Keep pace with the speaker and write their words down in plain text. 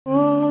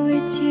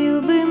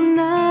Полетів би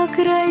на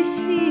край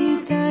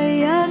світа,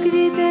 як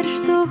вітер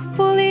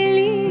штовхполе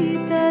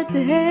літа,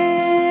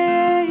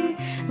 гей,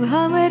 в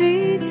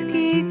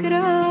Hamerytskyi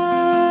край.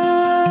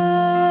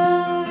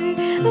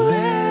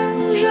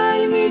 Лем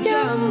жаль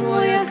мітя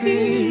моя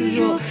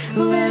хижо,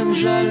 лем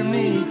жаль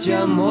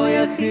мітя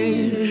моя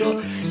хижо,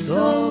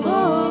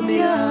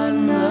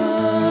 солом'яна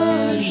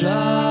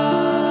жаль.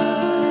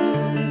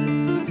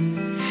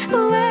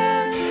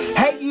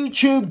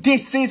 YouTube,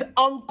 this is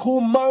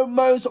Uncle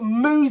Momo's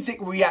music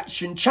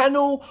reaction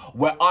channel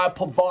where I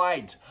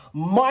provide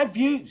my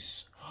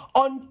views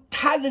on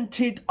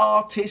talented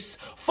artists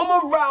from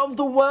around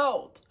the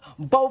world,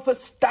 both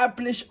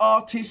established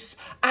artists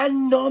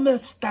and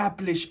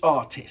non-established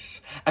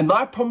artists. And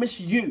I promise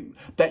you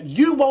that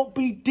you won't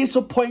be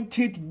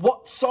disappointed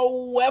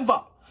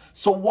whatsoever.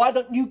 So why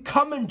don't you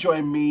come and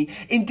join me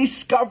in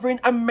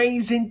discovering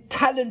amazing,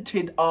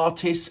 talented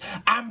artists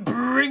and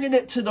bringing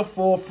it to the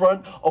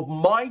forefront of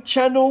my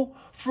channel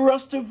for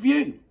us to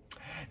view.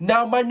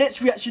 Now, my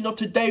next reaction of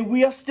today,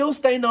 we are still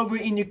staying over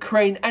in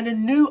Ukraine and a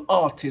new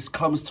artist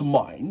comes to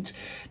mind.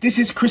 This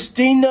is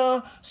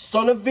Khrystyna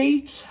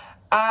Soloviy.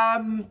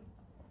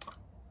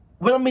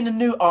 When I mean a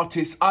new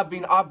artist, I've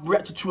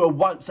reacted to her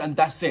once and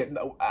that's it.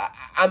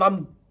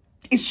 And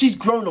she's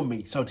grown on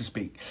me, so to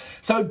speak.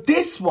 So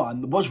this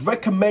one was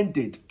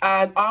recommended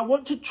and I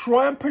want to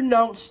try and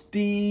pronounce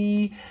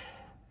the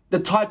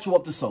title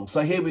of the song. So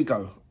here we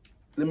go.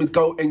 Let me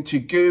go into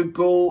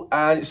Google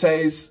and it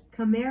says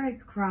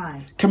Hamerytskyi Krai.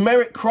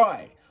 Hamerytskyi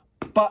Krai.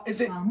 But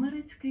is it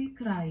Hamerytskyi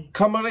Krai?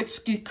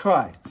 Hamerytskyi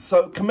Krai. So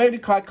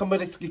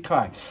Hamerytskyi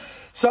Krai.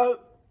 So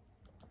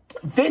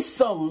this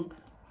song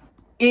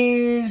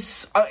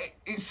is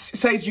it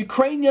says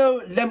Ukrainian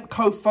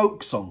Lemko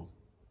folk song.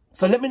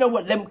 So let me know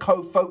what Lemko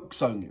folk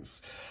song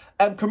is.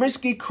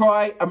 Hamerytskyi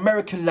Krai,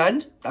 American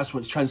Land, that's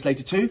what it's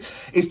translated to,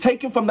 is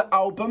taken from the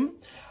album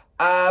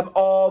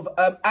of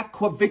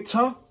Aqua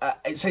Vita.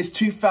 It says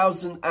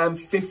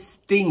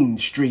 2015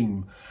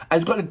 stream.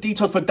 And it's got the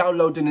details for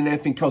downloading and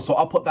everything else, so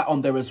I'll put that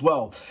on there as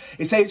well.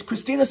 It says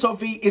Khrystyna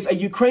Soloviy is a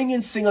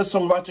Ukrainian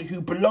singer-songwriter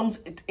who belongs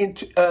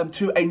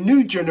to a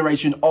new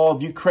generation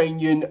of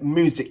Ukrainian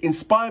music,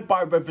 inspired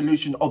by a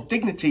revolution of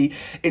dignity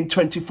in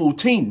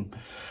 2014.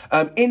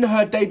 In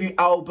her debut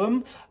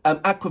album,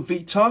 Aqua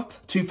Vita,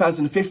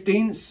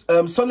 2015,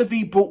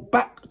 Soloviy brought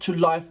back to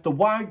life the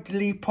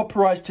widely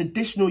popularized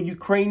traditional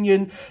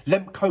Ukrainian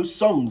Lemko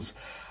songs,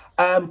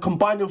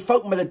 combining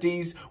folk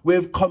melodies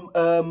with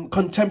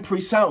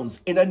contemporary sounds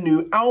in a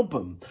new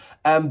album,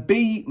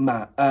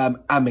 Bel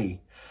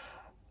Ami.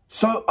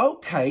 So,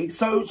 okay,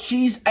 so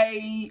she's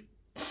a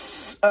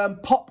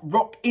pop,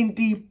 rock,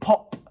 indie,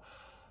 pop,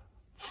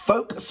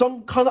 folk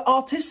song kind of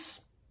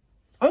artist.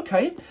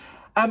 Okay.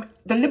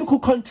 The lyrical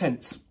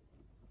contents,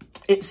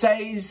 it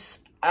says,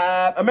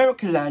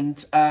 American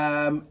Land,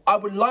 I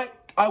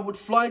would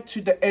fly to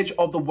the edge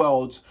of the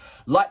world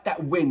like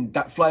that wind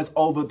that flies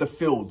over the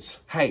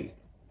fields. Hey,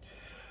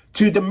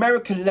 to the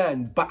American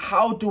land, but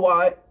how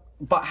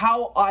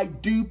I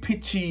do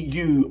pity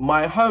you,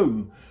 my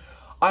home.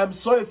 I am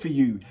sorry for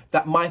you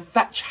that my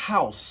thatch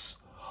house.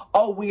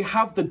 Oh, we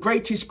have the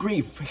greatest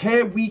grief.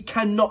 Here we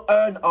cannot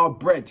earn our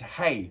bread.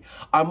 Hey,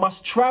 I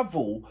must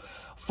travel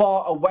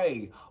far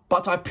away,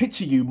 but I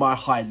pity you, my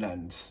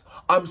highlands.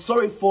 I'm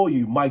sorry for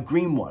you, my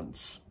green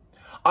ones.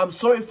 I'm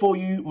sorry for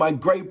you, my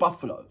grey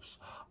buffaloes.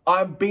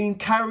 I've been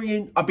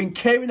caring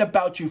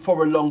about you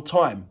for a long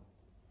time.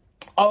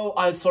 Oh,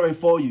 I'm sorry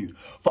for you,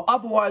 for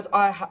otherwise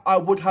I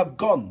would have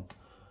gone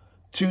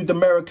to the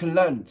American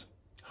land.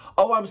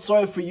 Oh, I'm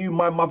sorry for you,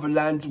 my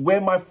motherland, where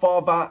my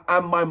father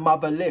and my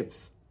mother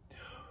lives.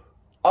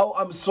 Oh,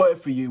 I'm sorry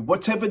for you.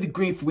 Whatever the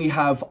grief we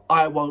have,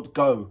 I won't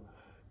go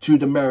to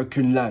the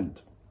American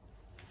land.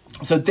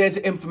 So there's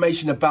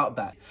information about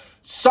that.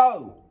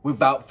 So,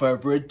 without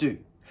further ado,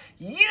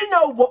 you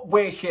know what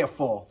we're here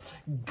for.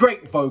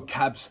 Great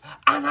vocabs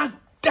and a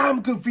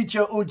damn good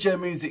video audio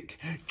music.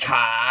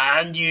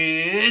 Can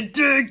you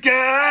dig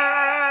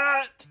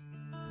it?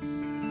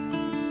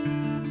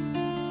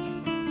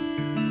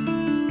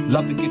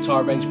 Love the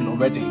guitar arrangement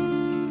already.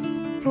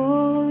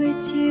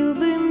 Полетів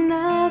би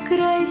на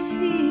край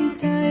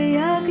світа,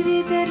 як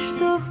вітер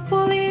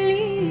штовхполе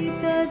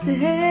літа,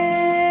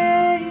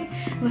 гей,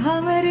 в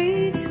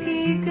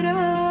Hamerytskyi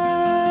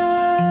край.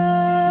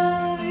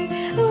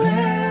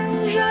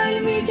 Лем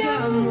жаль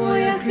мітя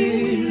моя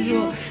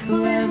хижо,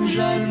 лем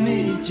жаль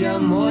мітя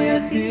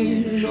моя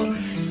хижо,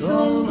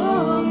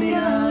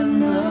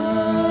 солом'яна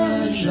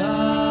жаль.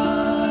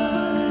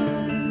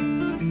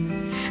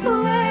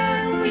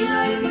 Лем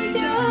жаль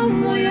мітя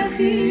моя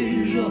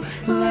хижо,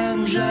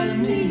 лем жаль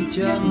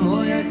мітя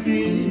моя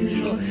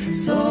хижо,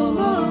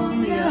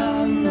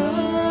 солом'яна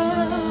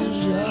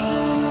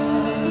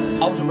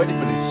жаль. I wasn't ready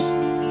for this.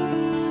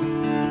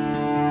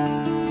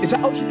 Is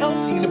that Ocean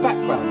Elsie in the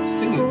background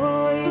singing?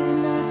 Ой,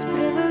 в нас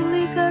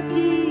превелика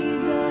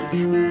біда,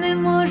 не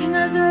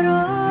можна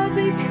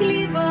заробить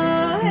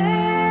хліба,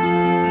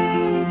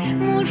 гей,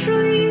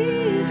 мушу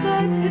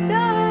їхать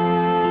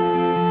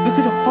далі. Look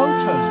at the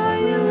photos, man.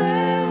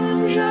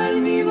 Лем жаль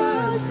мій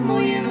вас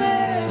мої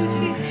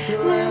верхи,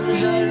 лем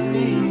жаль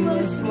мій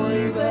вас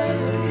мої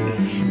верхи,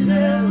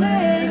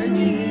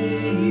 зелені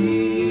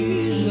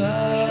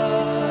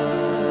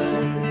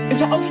жаль. Is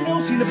that Ocean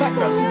Elsie in the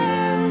background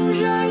singing? Лем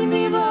жаль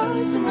мій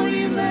вас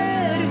мої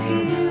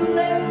верхи,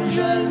 лем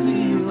жаль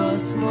мій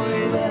вас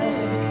мої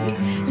верхи,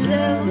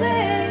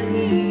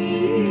 зелені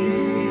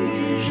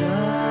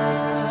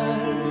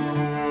жаль.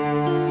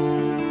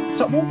 Is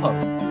that Walpo?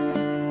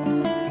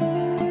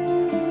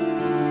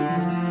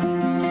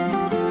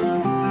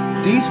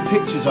 These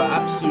pictures are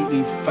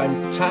absolutely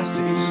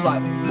fantastic. It's just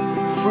like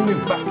threw me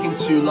back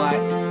into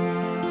like,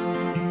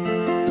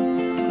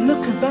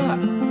 look at that.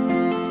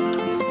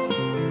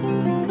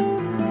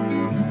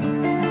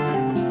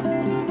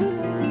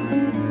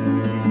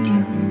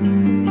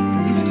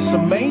 This is just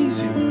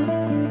amazing.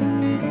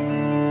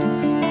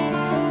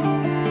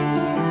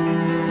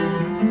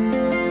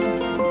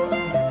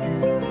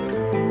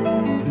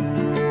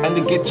 And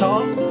the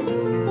guitar.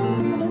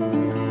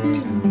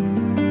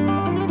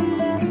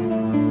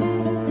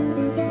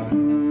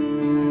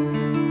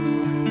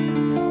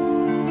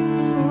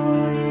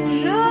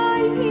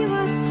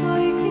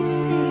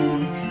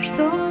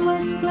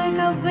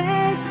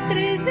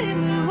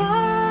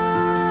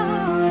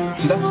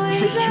 So that's a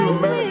trip to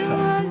America.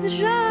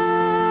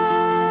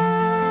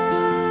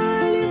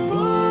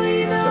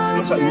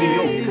 Looks like New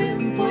York.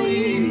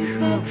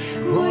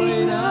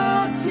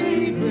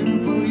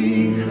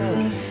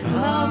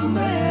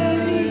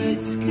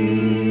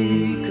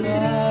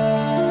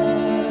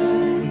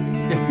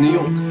 Yeah, New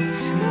York.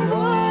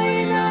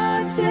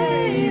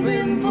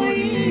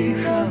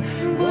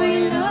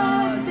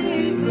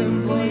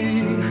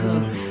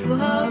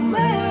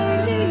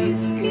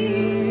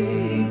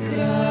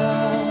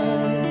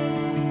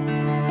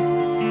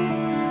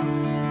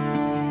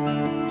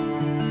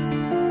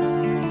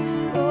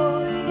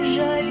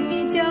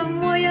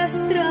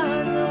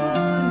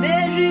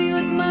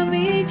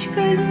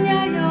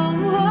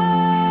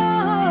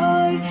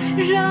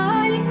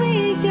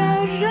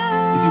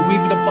 Is he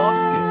weaving a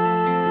basket?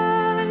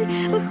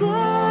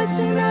 Хоч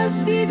в нас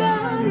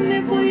біда,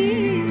 не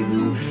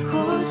поїду,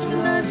 хоч в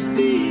нас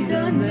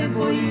біда, не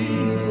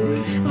поїду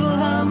в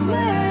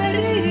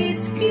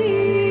Hamerytskyi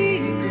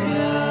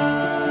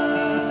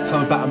Krai.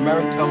 Something about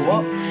America,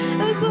 what?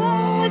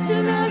 Хоч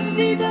в нас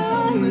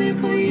біда, не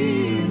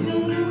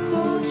поїду,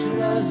 хоч в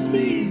нас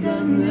біда,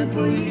 не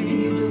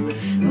поїду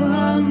в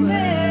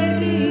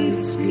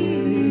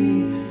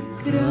Hamerytskyi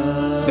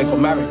Krai. They got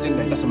married, didn't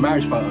they? That's a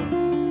marriage photo.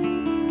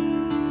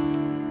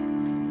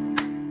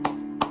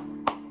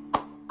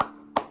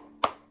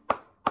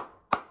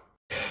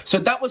 So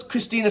that was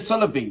Khrystyna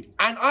Soloviy.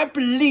 And I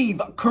believe,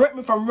 correct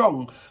me if I'm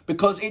wrong,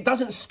 because it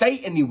doesn't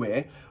state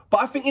anywhere,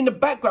 but I think in the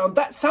background,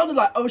 that sounded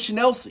like Ocean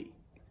Elsie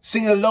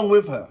singing along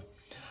with her.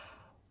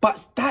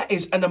 But that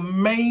is an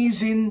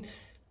amazing,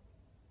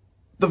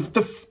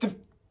 the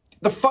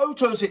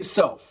photos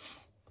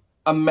itself,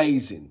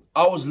 amazing.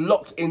 I was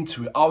locked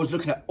into it. I was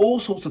looking at all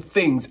sorts of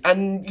things,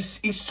 and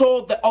you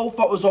saw the old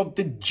photos of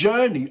the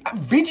journey,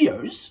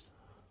 videos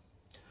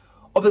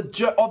of the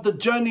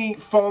journey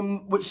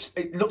from, which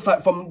it looks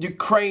like from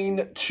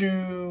Ukraine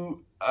to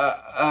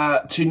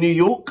New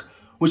York,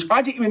 which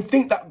I didn't even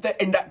think that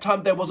in that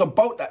time there was a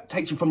boat that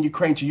takes you from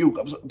Ukraine to New York.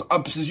 I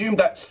presume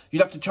that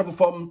you'd have to travel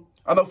from,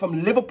 I know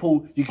from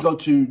Liverpool you can go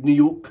to New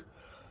York.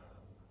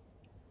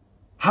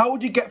 How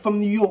would you get from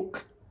New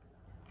York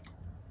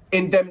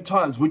in them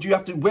times? Would you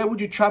have to, where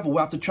would you travel? Do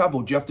you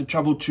have to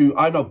travel to,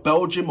 I don't know,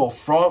 Belgium or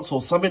France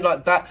or something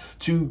like that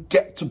to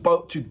get to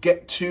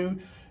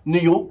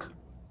New York?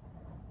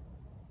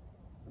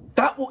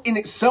 That in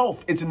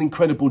itself is an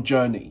incredible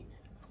journey.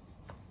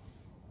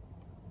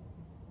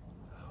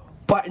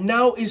 But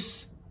now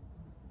it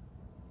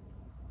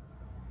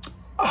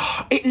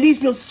leads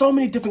me on so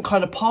many different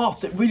kind of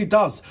paths. It really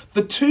does.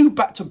 The two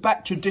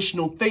back-to-back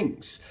traditional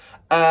things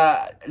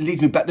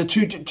leads me back. The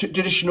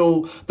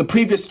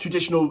previous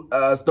traditional,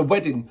 the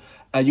wedding,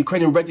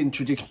 Ukrainian wedding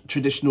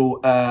traditional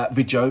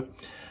video,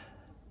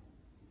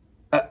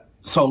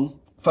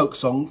 folk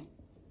song.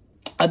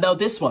 And now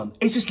this one,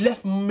 it's just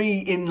left me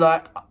in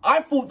like, I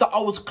thought that I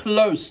was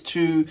close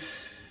to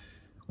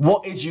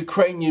what is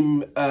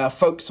Ukrainian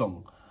folk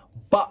song.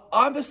 But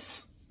I'm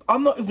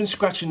not even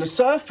scratching the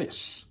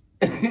surface.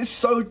 It's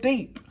so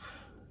deep.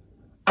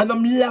 And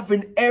I'm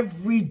loving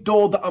every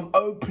door that I'm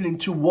opening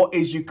to what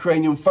is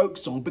Ukrainian folk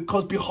song,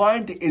 because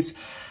behind it is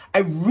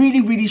a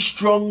really, really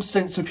strong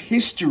sense of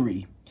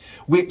history,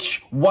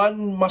 which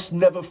one must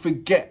never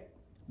forget.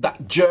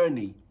 That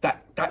journey,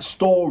 that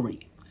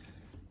story.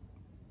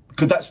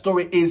 Because that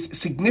story is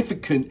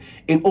significant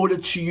in order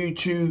to you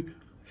to...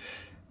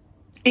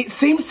 It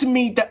seems to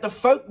me that the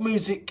folk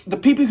music, the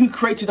people who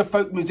created the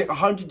folk music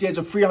 100 years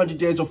or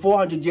 300 years or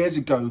 400 years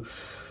ago,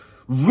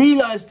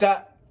 realized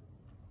that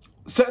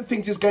certain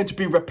things is going to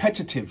be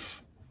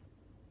repetitive.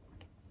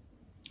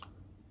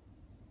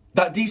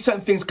 That these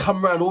certain things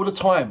come around all the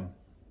time.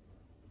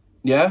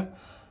 Yeah?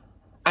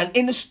 And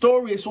in the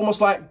story, it's almost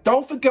like,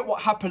 don't forget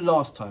what happened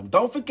last time.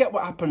 Don't forget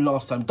what happened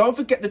last time. Don't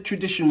forget the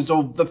traditions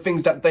of the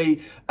things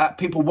that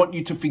people want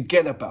you to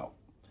forget about.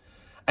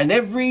 And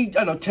every,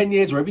 I don't know, 10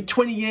 years or every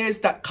 20 years,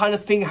 that kind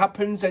of thing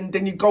happens. And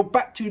then you go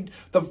back to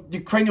the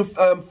Ukrainian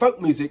folk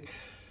music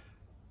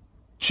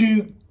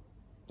to,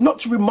 not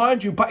to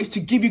remind you, but it's to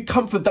give you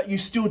comfort that you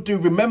still do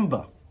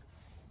remember.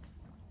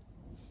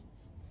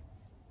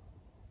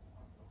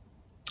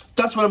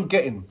 That's what I'm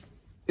getting.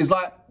 It's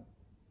like,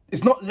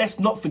 it's not let's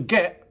not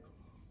forget,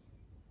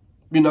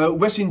 you know,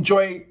 let's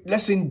enjoy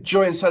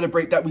and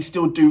celebrate that we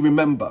still do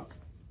remember.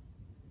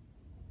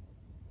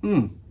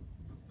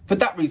 For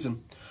that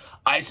reason,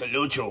 I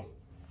salute you.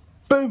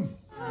 Boom.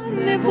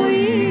 Не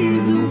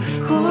поїду,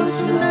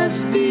 хоч нас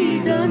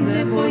біда,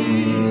 не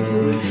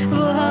поїду в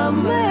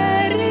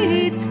Hamerytskyi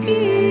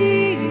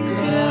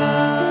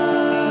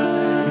Krai.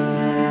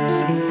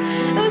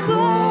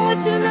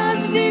 Хоч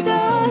нас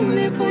біда,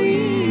 не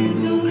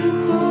поїду,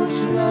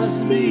 хоч нас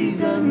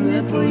біда,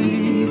 не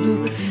поїду.